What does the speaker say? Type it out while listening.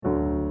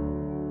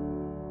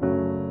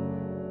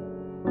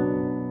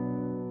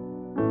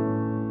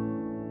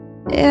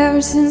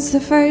Ever since the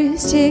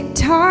first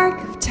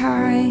tick-tock of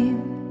time,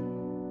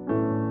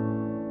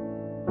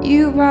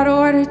 you brought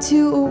order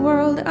to a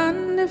world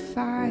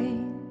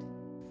undefined.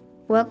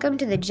 Welcome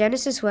to the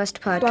Genesis West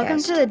Podcast. Welcome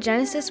to the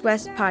Genesis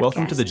West Podcast.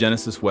 Welcome to the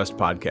Genesis West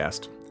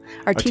Podcast.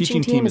 Our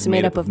teaching team is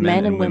made up of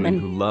men and women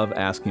who love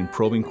asking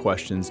probing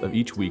questions of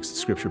each week's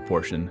scripture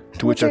portion,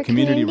 to which our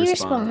community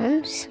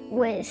responds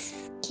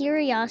with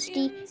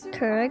curiosity,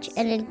 courage,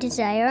 and a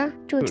desire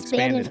to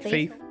expand in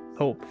faith,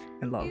 hope,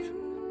 and love.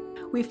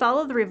 We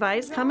follow the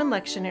Revised Common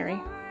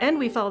Lectionary, and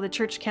we follow the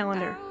church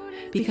calendar,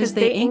 because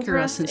they anchor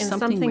us in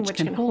something which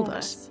can hold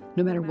us,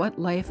 no matter what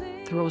life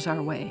throws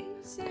our way.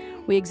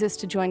 We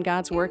exist to join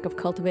God's work of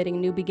cultivating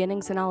new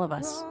beginnings in all of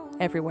us,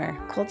 everywhere.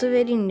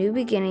 Cultivating new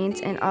beginnings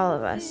in all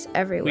of us,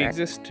 everywhere. We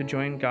exist to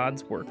join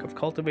God's work of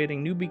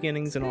cultivating new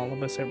beginnings in all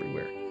of us,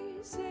 everywhere.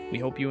 We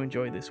hope you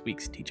enjoy this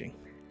week's teaching.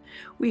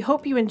 We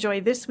hope you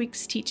enjoy this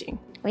week's teaching.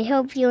 We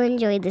hope you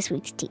enjoy this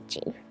week's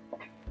teaching.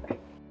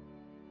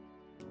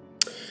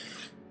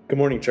 Good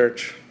morning,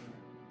 church.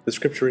 The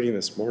scripture reading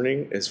this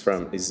morning is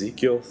from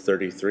Ezekiel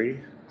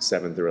 33,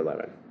 7 through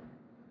 11.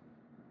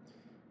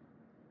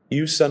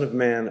 You, son of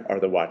man,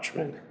 are the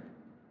watchman.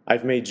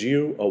 I've made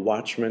you a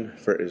watchman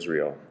for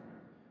Israel.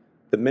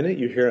 The minute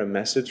you hear a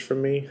message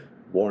from me,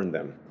 warn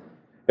them.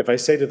 If I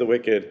say to the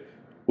wicked,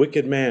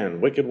 wicked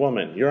man, wicked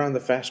woman, you're on the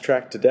fast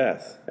track to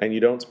death, and you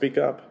don't speak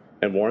up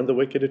and warn the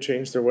wicked to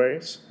change their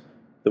ways,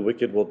 the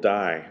wicked will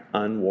die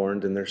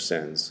unwarned in their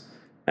sins,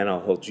 and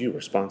I'll hold you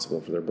responsible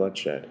for their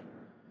bloodshed.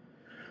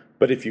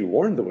 But if you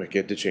warn the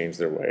wicked to change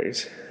their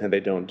ways, and they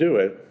don't do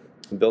it,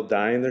 they'll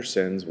die in their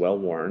sins well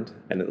warned,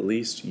 and at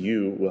least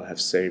you will have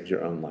saved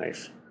your own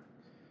life.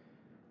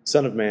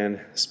 Son of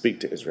man, speak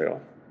to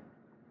Israel.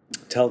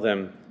 Tell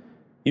them,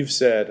 you've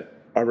said,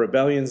 our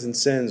rebellions and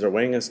sins are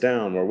weighing us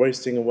down, we're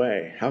wasting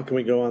away, how can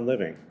we go on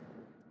living?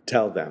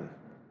 Tell them,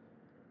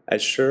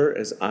 as sure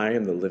as I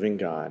am the living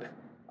God,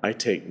 I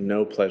take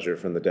no pleasure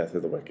from the death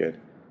of the wicked.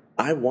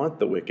 I want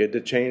the wicked to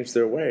change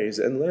their ways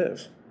and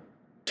live.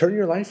 Turn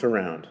your life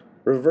around.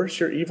 Reverse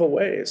your evil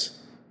ways.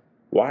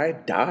 Why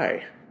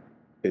die,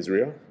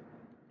 Israel?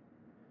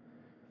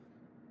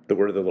 The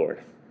word of the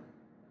Lord.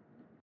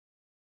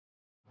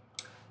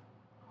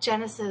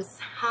 Genesis,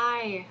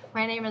 hi,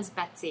 my name is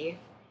Betsy.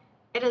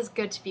 It is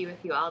good to be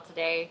with you all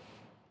today,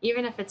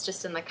 even if it's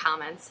just in the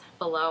comments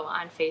below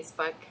on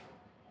Facebook.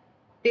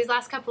 These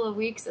last couple of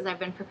weeks, as I've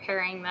been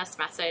preparing this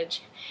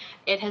message,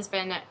 it has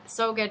been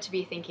so good to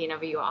be thinking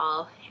of you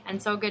all,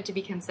 and so good to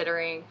be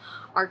considering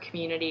our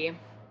community.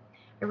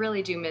 I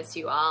really do miss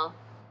you all,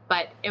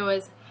 but it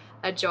was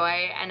a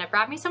joy, and it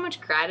brought me so much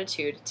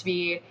gratitude to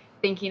be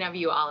thinking of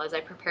you all as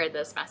I prepared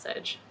this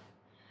message.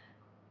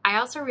 I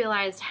also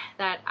realized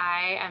that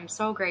I am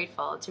so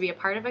grateful to be a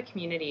part of a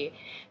community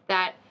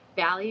that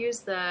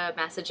values the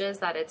messages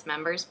that its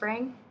members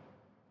bring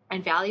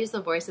and values the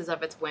voices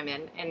of its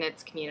women in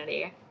its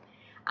community.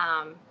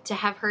 To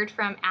have heard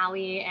from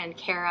Allie and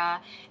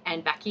Kara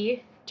and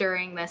Becky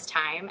during this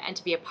time, and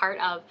to be a part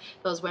of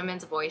those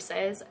women's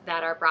voices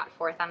that are brought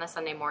forth on a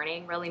Sunday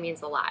morning really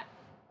means a lot.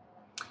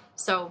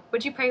 So,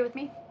 would you pray with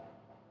me?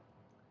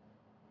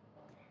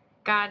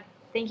 God,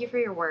 thank you for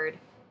your word.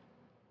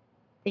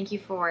 Thank you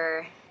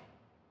for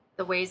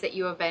the ways that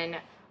you have been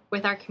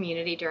with our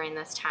community during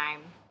this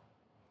time.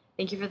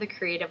 Thank you for the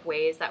creative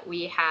ways that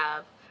we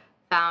have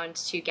found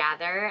to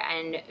gather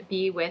and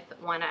be with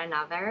one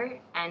another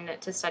and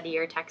to study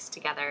your text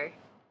together.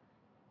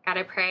 God,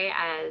 I pray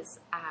as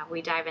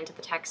we dive into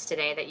the text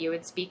today that you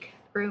would speak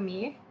through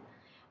me,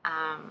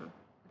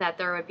 that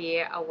there would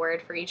be a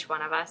word for each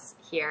one of us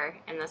here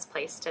in this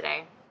place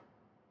today.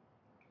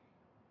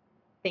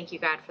 Thank you,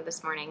 God, for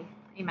this morning.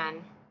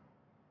 Amen.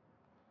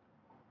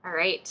 All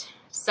right,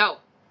 so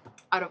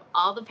out of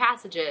all the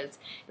passages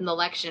in the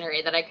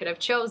lectionary that I could have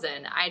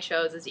chosen, I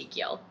chose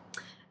Ezekiel.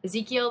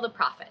 Ezekiel the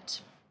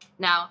prophet.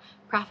 Now,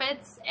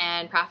 prophets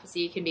and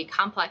prophecy can be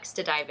complex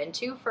to dive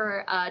into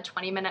for a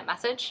 20-minute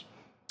message.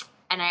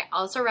 And I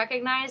also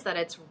recognize that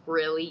it's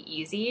really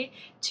easy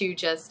to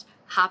just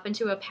hop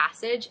into a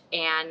passage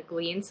and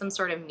glean some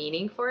sort of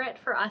meaning for it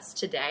for us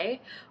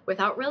today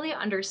without really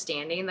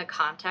understanding the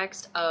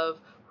context of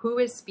who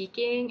is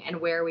speaking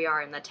and where we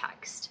are in the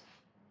text.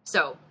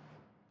 So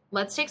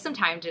let's take some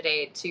time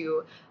today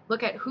to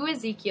look at who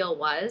Ezekiel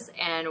was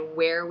and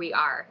where we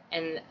are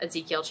in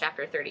Ezekiel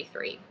chapter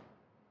 33.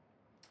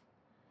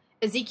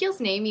 Ezekiel's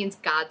name means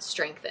God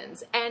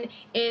strengthens, and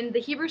in the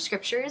Hebrew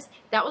scriptures,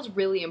 that was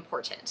really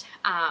important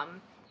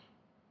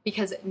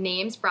because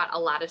names brought a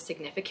lot of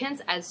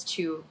significance as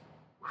to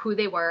who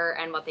they were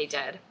and what they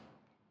did.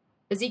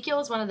 Ezekiel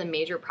was one of the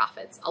major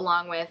prophets,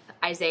 along with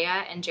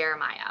Isaiah and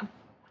Jeremiah.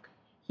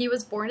 He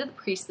was born to the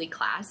priestly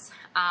class,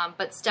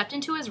 but stepped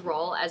into his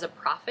role as a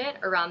prophet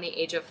around the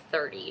age of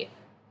 30.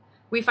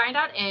 We find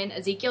out in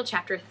Ezekiel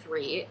chapter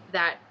 3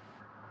 that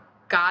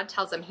God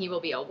tells him he will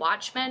be a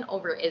watchman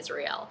over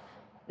Israel.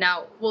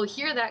 Now, we'll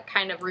hear that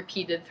kind of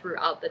repeated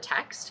throughout the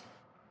text,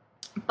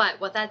 but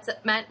what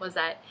that meant was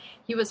that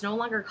he was no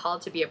longer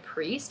called to be a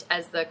priest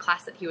as the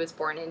class that he was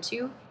born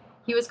into.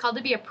 He was called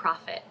to be a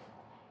prophet.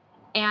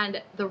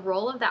 And the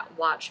role of that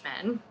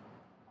watchman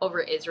over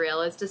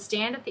Israel is to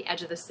stand at the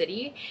edge of the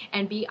city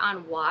and be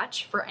on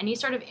watch for any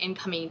sort of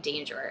incoming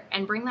danger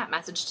and bring that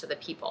message to the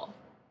people.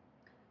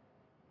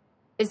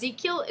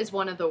 Ezekiel is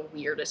one of the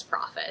weirdest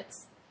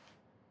prophets.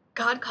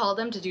 God called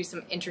him to do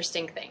some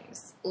interesting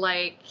things,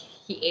 like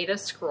he ate a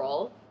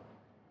scroll,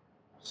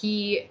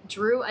 he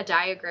drew a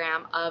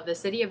diagram of the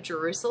city of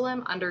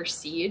Jerusalem under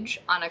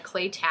siege on a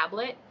clay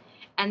tablet,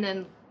 and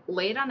then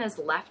laid on his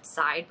left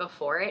side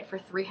before it for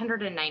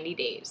 390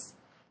 days.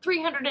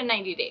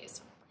 390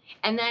 days.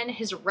 And then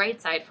his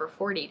right side for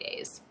 40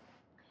 days.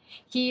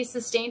 He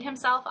sustained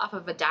himself off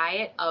of a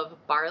diet of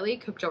barley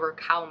cooked over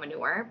cow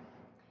manure.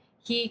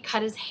 He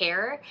cut his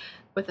hair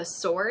with a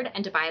sword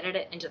and divided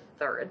it into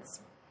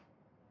thirds.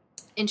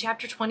 In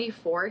chapter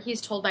 24,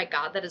 he's told by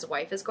God that his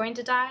wife is going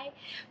to die,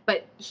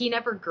 but he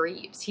never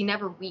grieves. He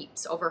never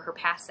weeps over her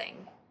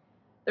passing.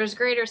 There's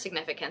greater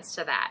significance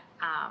to that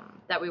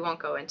that we won't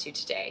go into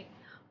today.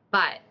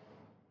 But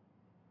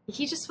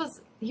he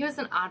was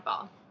an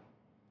oddball.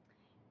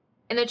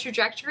 In the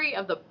trajectory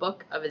of the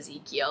book of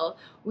Ezekiel,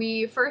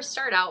 we first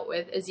start out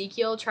with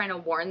Ezekiel trying to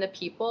warn the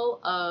people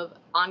of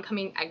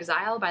oncoming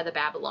exile by the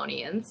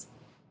Babylonians,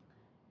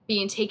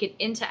 being taken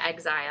into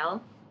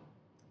exile.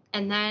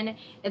 And then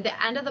at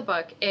the end of the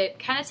book, it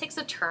kind of takes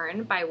a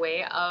turn by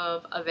way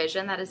of a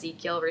vision that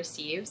Ezekiel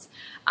receives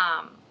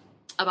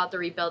about the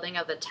rebuilding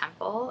of the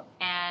temple.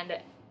 And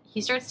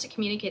he starts to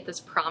communicate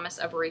this promise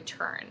of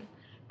return,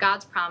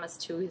 God's promise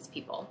to his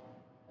people.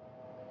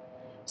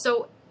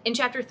 So in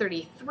chapter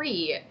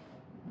 33,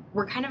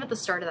 we're kind of at the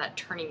start of that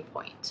turning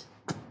point.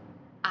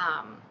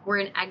 We're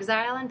in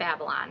exile in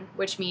Babylon,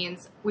 which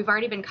means we've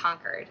already been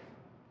conquered.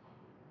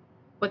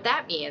 What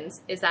that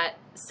means is that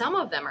some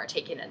of them are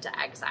taken into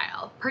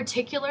exile,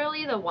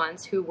 particularly the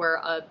ones who were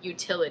of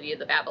utility to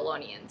the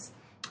Babylonians.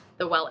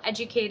 The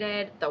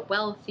well-educated, the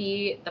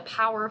wealthy, the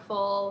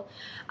powerful,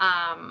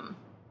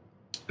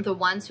 the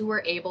ones who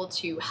were able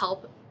to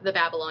help the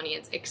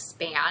Babylonians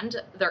expand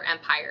their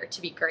empire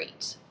to be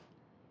great.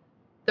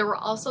 There were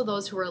also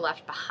those who were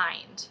left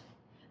behind.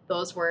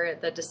 Those were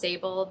the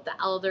disabled, the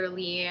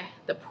elderly,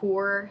 the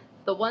poor.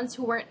 The ones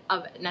who weren't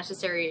of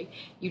necessary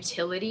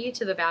utility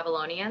to the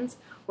Babylonians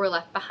were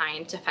left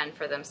behind to fend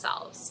for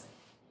themselves.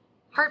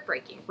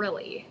 Heartbreaking,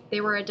 really. They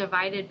were a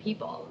divided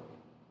people.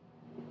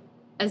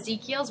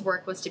 Ezekiel's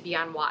work was to be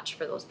on watch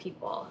for those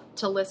people,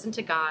 to listen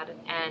to God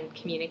and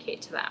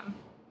communicate to them.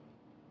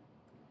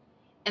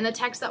 In the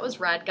text that was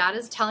read, God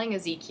is telling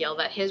Ezekiel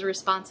that his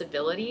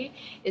responsibility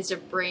is to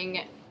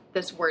bring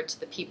this word to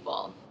the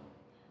people,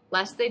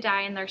 lest they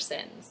die in their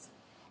sins.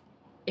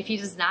 If he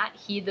does not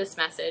heed this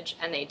message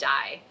and they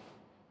die,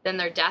 then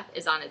their death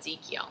is on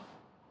Ezekiel.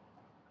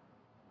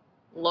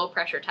 Low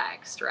pressure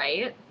text,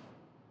 right?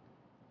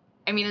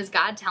 I mean, is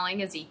God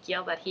telling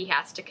Ezekiel that he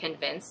has to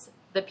convince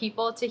the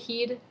people to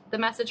heed the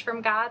message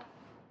from God?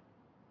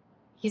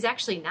 He's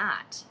actually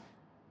not.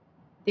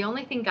 The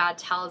only thing God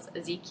tells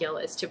Ezekiel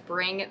is to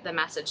bring the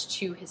message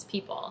to his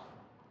people.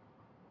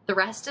 The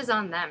rest is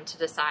on them to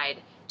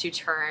decide to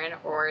turn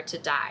or to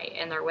die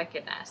in their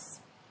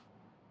wickedness.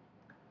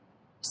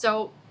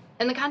 So,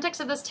 in the context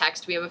of this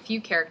text, we have a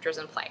few characters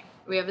in play.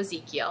 We have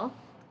Ezekiel,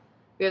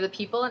 we have the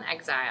people in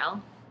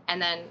exile,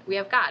 and then we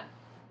have God.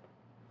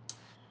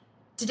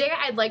 Today,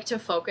 I'd like to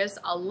focus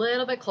a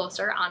little bit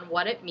closer on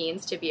what it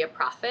means to be a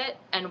prophet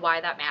and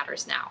why that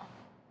matters now.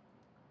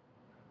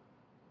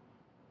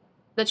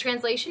 The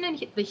translation in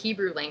the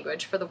Hebrew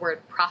language for the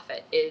word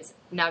prophet is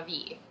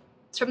navi.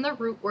 It's from the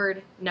root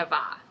word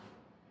navah.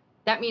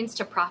 That means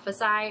to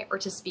prophesy or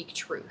to speak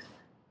truth.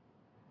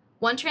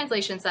 One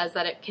translation says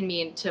that it can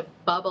mean to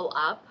bubble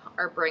up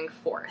or bring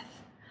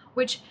forth,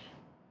 which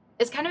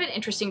is kind of an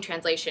interesting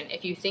translation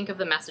if you think of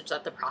the message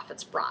that the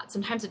prophets brought.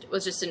 Sometimes it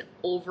was just an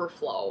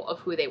overflow of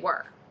who they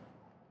were.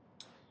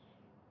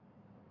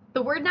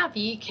 The word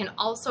navi can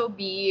also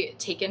be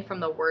taken from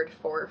the word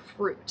for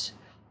fruit,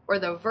 or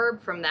the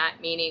verb from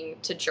that meaning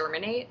to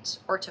germinate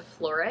or to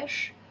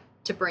flourish,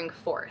 to bring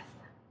forth.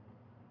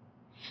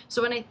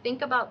 So when I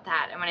think about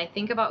that, and when I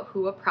think about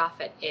who a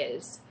prophet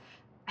is,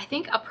 I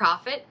think a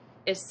prophet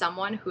is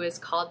someone who is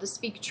called to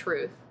speak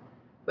truth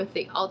with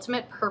the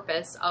ultimate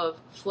purpose of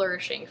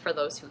flourishing for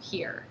those who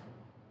hear.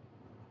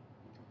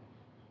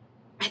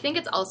 I think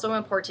it's also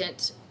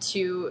important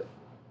to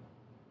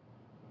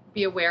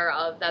be aware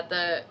of that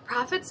the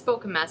prophets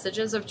spoke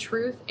messages of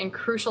truth in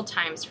crucial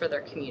times for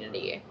their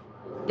community.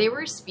 They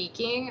were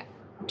speaking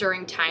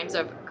during times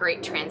of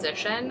great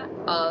transition,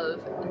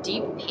 of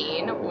deep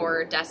pain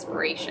or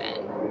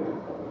desperation.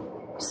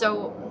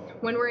 So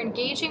when we're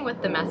engaging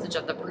with the message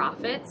of the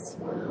prophets,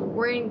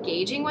 we're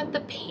engaging with the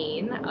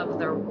pain of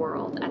their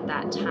world at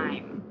that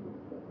time.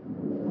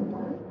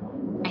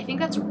 I think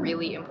that's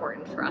really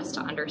important for us to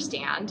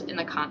understand in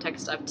the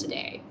context of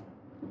today.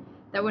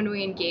 That when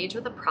we engage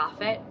with a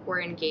prophet,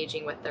 we're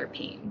engaging with their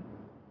pain.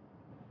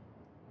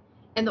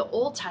 In the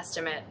Old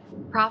Testament,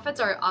 prophets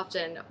are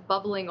often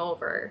bubbling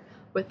over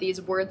with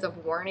these words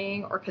of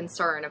warning or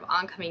concern of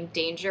oncoming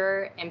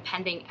danger,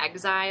 impending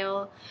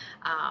exile,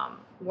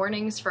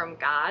 warnings from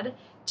God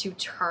to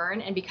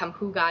turn and become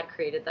who God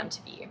created them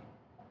to be.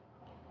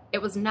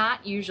 It was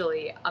not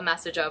usually a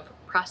message of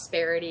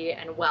prosperity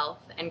and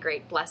wealth and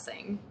great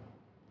blessing.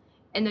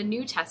 In the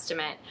New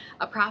Testament,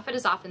 a prophet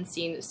is often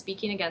seen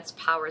speaking against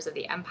powers of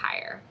the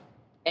empire.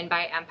 And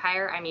by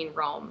empire, I mean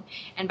Rome.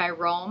 And by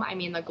Rome, I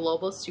mean the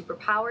global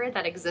superpower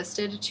that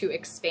existed to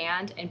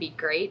expand and be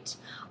great,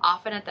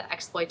 often at the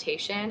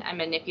exploitation and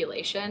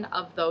manipulation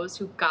of those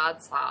who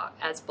God saw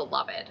as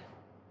beloved.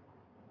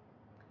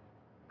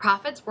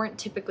 Prophets weren't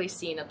typically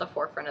seen at the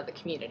forefront of the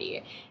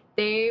community.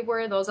 They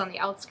were those on the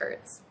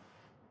outskirts.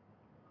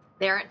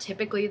 They aren't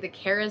typically the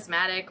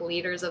charismatic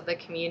leaders of the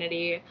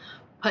community,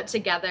 put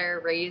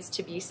together, raised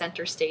to be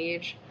center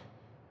stage.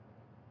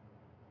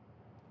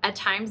 At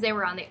times, they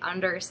were on the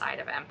underside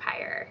of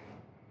empire.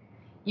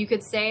 You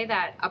could say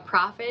that a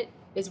prophet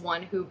is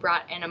one who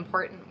brought an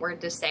important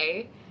word to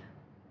say,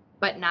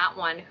 but not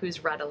one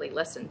who's readily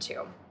listened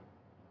to.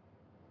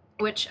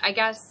 Which, I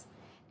guess,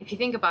 if you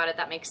think about it,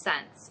 that makes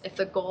sense. If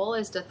the goal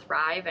is to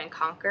thrive and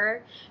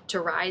conquer, to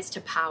rise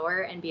to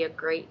power and be a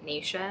great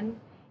nation,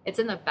 it's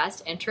in the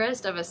best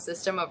interest of a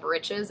system of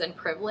riches and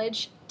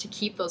privilege to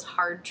keep those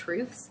hard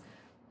truths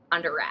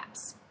under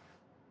wraps.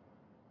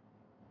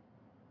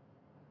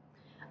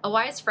 A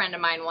wise friend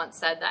of mine once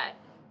said that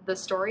the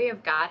story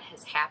of God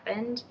has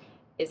happened,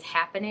 is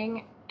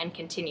happening, and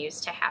continues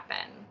to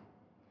happen.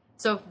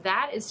 So if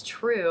that is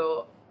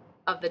true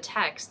of the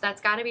text,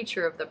 that's got to be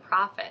true of the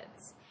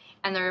prophets.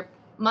 And there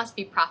must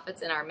be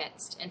prophets in our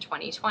midst in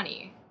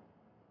 2020.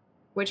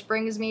 Which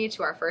brings me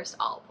to our first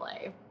all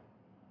play.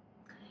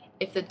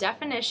 If the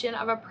definition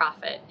of a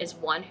prophet is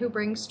one who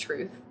brings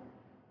truth,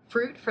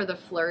 fruit for the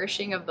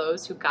flourishing of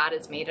those who God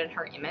has made in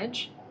her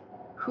image,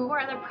 who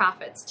are the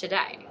prophets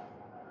today?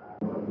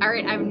 All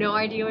right, I have no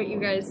idea what you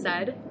guys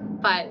said,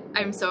 but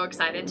I'm so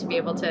excited to be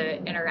able to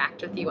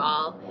interact with you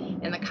all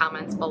in the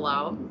comments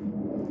below.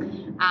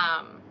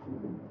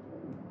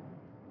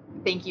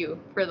 Thank you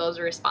for those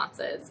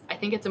responses. I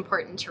think it's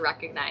important to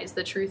recognize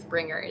the truth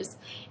bringers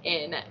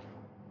in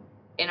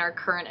our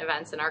current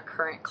events, in our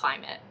current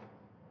climate.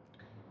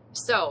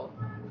 So,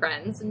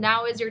 friends,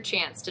 now is your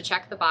chance to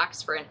check the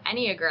box for an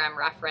Enneagram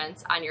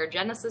reference on your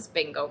Genesis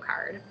bingo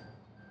card.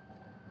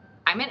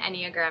 I'm an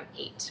Enneagram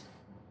 8.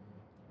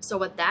 So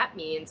what that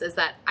means is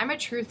that I'm a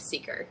truth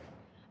seeker.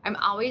 I'm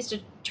always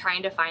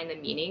trying to find the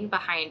meaning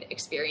behind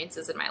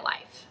experiences in my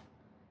life.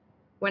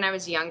 When I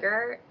was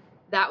younger,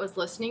 that was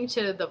listening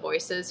to the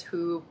voices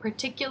who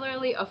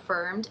particularly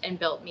affirmed and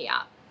built me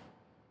up,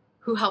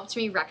 who helped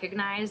me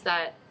recognize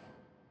that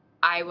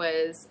I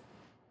was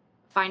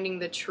finding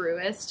the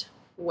truest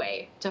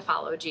way to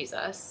follow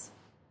Jesus.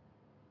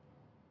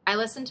 I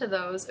listened to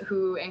those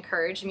who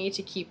encouraged me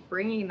to keep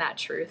bringing that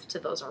truth to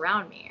those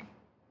around me.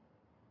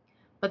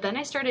 But then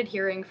I started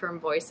hearing from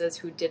voices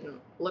who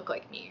didn't look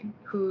like me,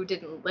 who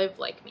didn't live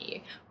like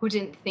me, who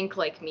didn't think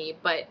like me,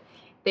 but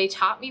they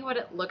taught me what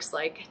it looks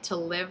like to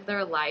live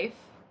their life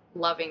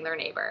loving their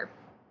neighbor.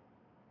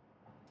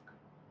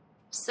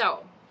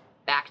 So,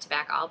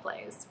 back-to-back all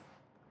plays.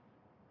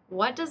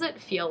 What does it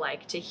feel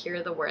like to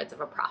hear the words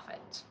of a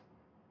prophet?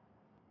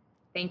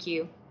 Thank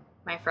you,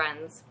 my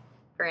friends,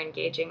 for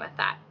engaging with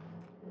that.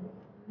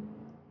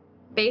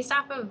 Based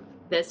off of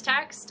this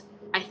text,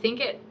 I think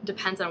it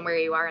depends on where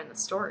you are in the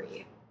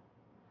story.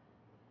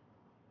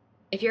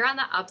 If you're on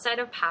the upside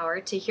of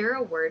power, to hear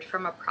a word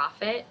from a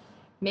prophet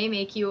may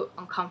make you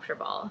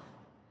uncomfortable.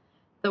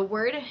 The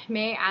word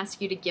may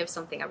ask you to give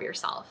something of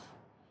yourself.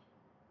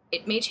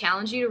 It may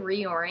challenge you to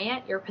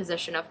reorient your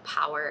position of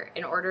power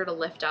in order to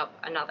lift up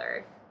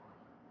another.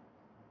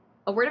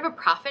 A word of a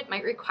prophet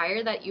might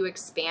require that you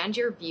expand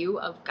your view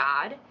of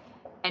God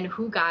and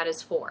who God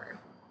is for.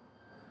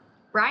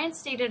 Brian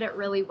stated it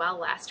really well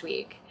last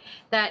week,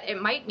 that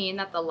it might mean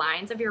that the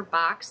lines of your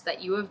box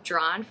that you have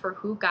drawn for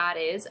who God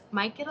is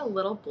might get a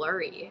little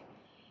blurry.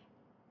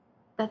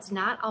 That's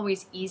not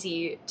always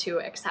easy to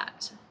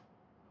accept.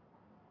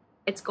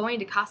 It's going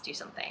to cost you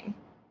something.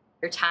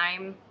 Your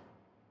time,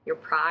 your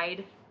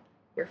pride,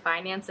 your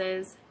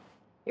finances,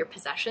 your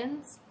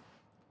possessions.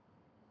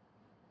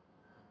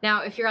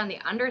 Now, if you're on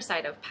the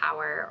underside of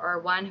power or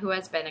one who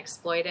has been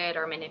exploited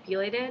or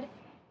manipulated,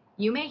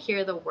 you may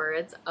hear the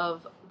words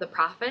of the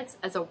prophets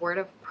as a word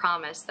of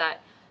promise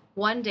that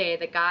one day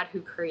the God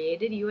who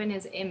created you in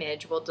his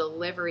image will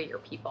deliver your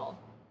people.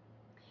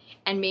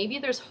 And maybe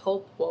there's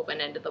hope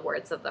woven into the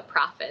words of the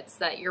prophets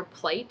that your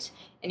plight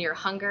and your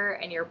hunger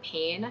and your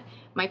pain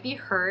might be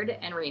heard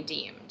and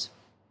redeemed.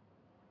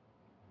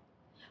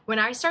 When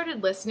I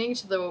started listening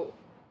to the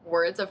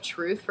words of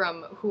truth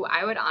from who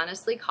I would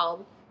honestly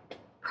call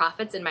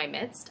prophets in my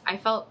midst, I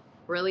felt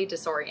really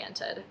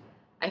disoriented.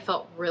 I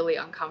felt really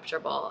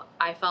uncomfortable.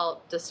 I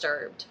felt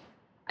disturbed.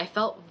 I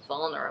felt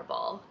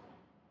vulnerable.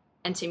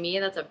 And to me,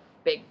 that's a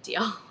big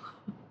deal.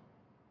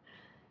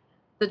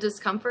 The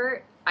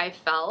discomfort I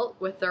felt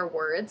with their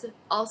words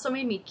also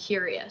made me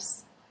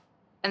curious.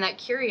 And that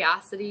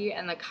curiosity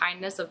and the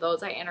kindness of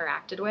those I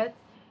interacted with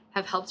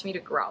have helped me to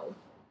grow.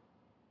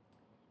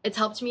 It's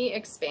helped me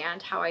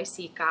expand how I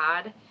see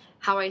God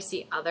how I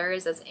see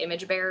others as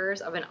image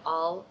bearers of an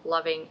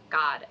all-loving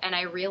God. And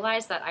I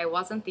realized that I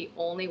wasn't the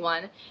only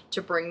one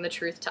to bring the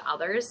truth to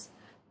others,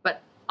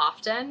 but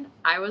often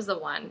I was the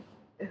one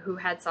who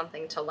had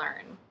something to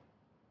learn.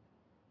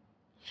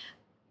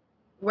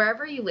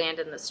 Wherever you land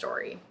in the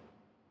story,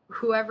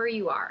 whoever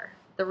you are,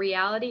 the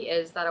reality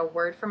is that a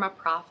word from a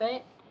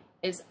prophet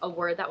is a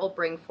word that will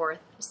bring forth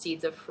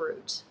seeds of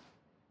fruit.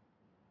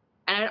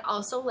 And I'd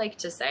also like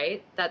to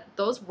say that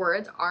those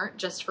words aren't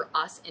just for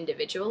us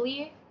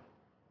individually,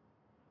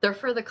 they're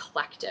for the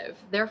collective.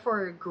 They're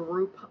for a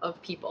group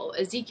of people.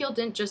 Ezekiel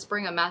didn't just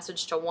bring a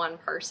message to one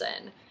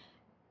person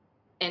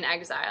in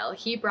exile.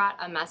 He brought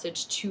a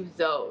message to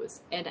those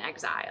in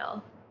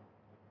exile.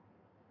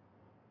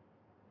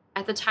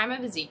 At the time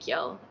of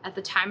Ezekiel, at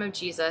the time of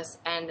Jesus,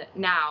 and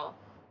now,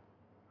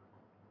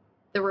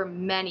 there were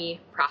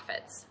many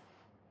prophets,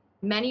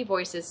 many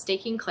voices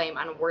staking claim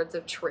on words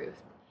of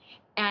truth.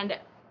 And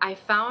I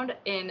found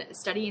in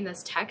studying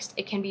this text,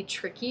 it can be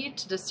tricky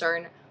to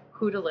discern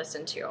who to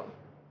listen to.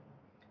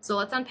 So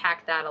let's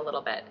unpack that a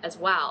little bit as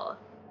well.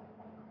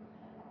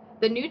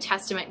 The New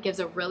Testament gives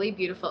a really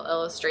beautiful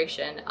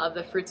illustration of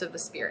the fruits of the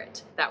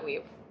Spirit that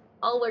we've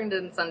all learned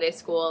in Sunday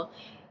school.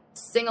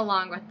 Sing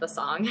along with the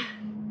song.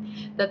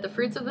 That the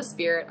fruits of the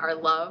Spirit are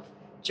love,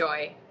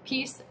 joy,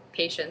 peace,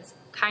 patience,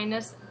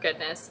 kindness,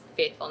 goodness,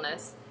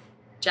 faithfulness,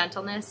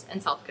 gentleness,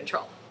 and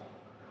self-control.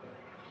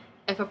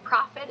 If a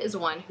prophet is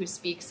one who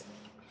speaks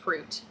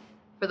fruit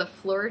for the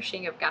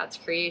flourishing of God's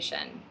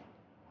creation,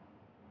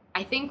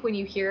 I think when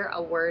you hear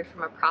a word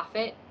from a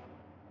prophet,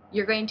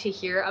 you're going to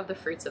hear of the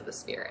fruits of the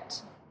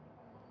Spirit.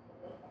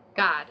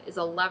 God is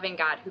a loving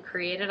God who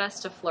created us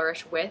to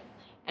flourish with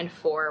and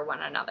for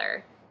one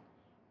another.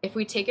 If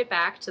we take it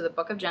back to the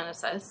book of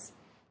Genesis,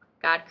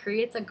 God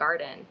creates a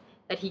garden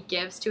that he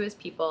gives to his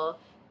people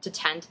to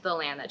tend to the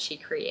land that she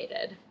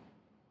created.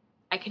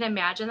 I can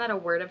imagine that a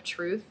word of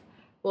truth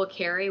will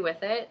carry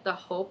with it the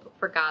hope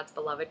for God's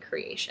beloved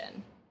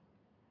creation,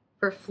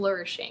 for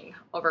flourishing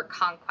over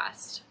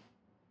conquest,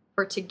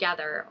 for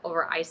together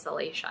over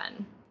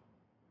isolation,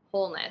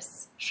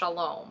 wholeness,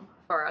 shalom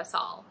for us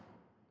all.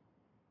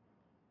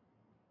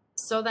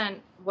 So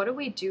then, what do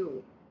we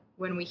do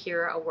when we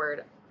hear a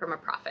word from a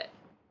prophet?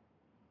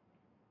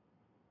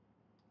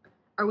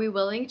 Are we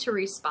willing to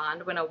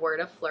respond when a word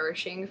of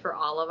flourishing for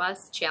all of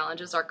us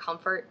challenges our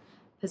comfort,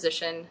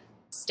 position,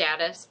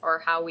 status,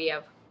 or how we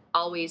have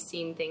always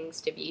seen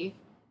things to be?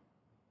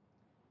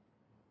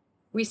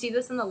 We see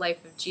this in the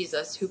life of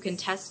Jesus, who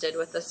contested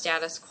with the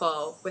status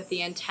quo with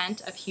the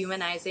intent of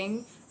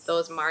humanizing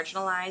those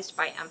marginalized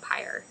by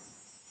empire.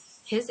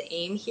 His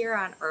aim here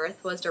on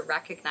earth was to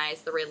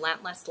recognize the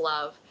relentless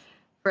love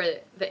for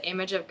the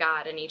image of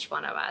God in each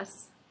one of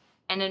us.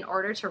 And in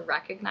order to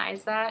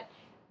recognize that,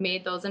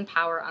 made those in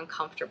power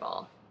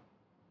uncomfortable.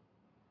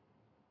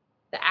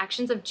 The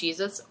actions of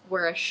Jesus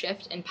were a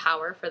shift in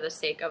power for the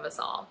sake of us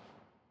all.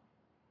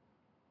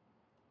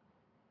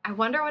 I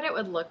wonder what it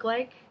would look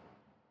like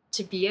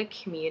to be a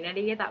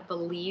community that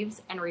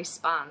believes and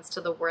responds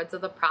to the words of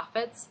the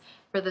prophets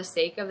for the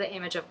sake of the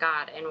image of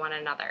God in one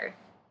another.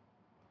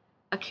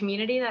 A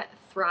community that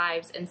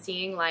thrives in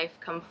seeing life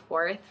come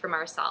forth from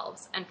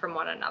ourselves and from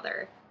one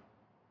another.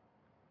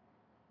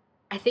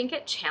 I think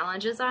it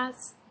challenges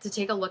us to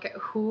take a look at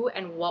who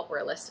and what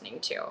we're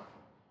listening to,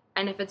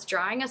 and if it's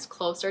drawing us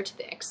closer to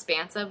the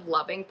expansive,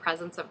 loving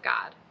presence of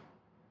God.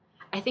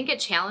 I think it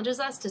challenges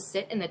us to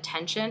sit in the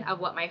tension of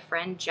what my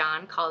friend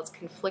John calls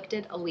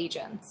conflicted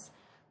allegiance,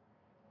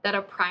 that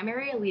a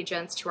primary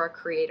allegiance to our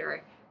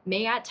Creator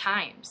may at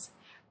times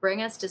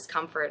bring us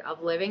discomfort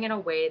of living in a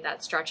way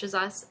that stretches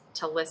us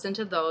to listen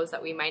to those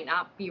that we might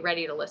not be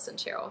ready to listen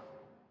to.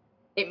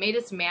 It may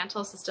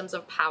dismantle systems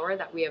of power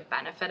that we have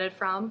benefited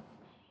from,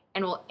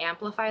 and will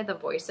amplify the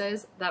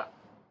voices that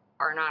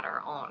are not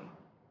our own.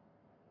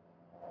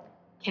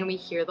 Can we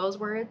hear those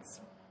words?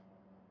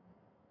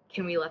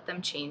 Can we let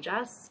them change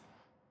us?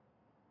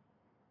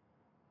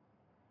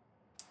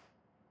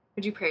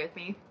 Would you pray with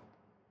me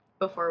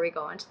before we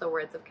go into the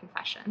words of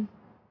confession?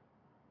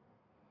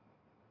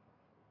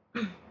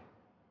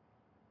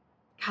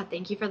 God,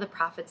 thank you for the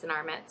prophets in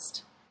our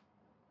midst.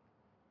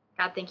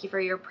 God, thank you for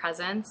your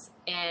presence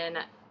in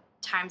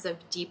times of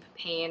deep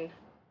pain,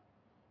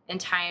 in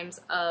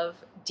times of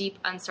deep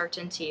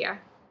uncertainty,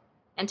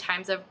 in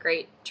times of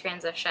great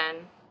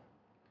transition.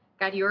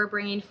 God, you are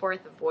bringing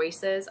forth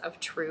voices of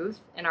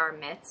truth in our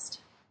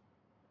midst.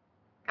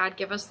 God,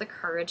 give us the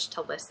courage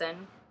to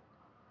listen.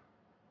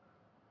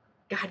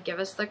 God, give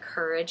us the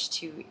courage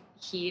to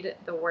heed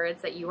the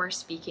words that you are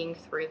speaking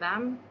through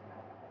them,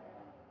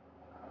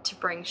 to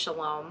bring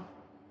shalom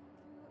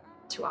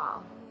to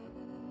all.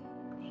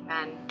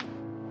 Amen.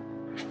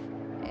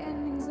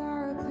 Endings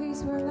are a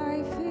place where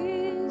life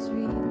is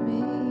remade.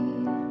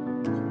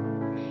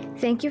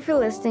 Thank you for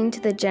listening to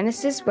the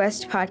Genesis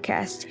West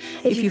podcast.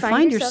 If you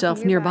find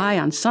yourself nearby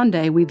on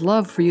Sunday, we'd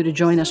love for you to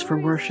join us for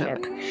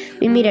worship.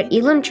 We meet at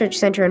Elam Church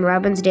Center in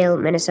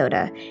Robbinsdale,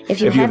 Minnesota. If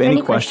you have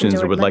any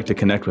questions or would like to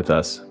connect with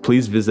us,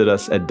 please visit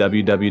us at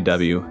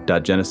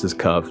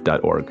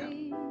www.genesiscov.org.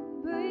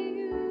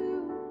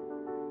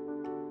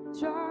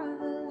 jar.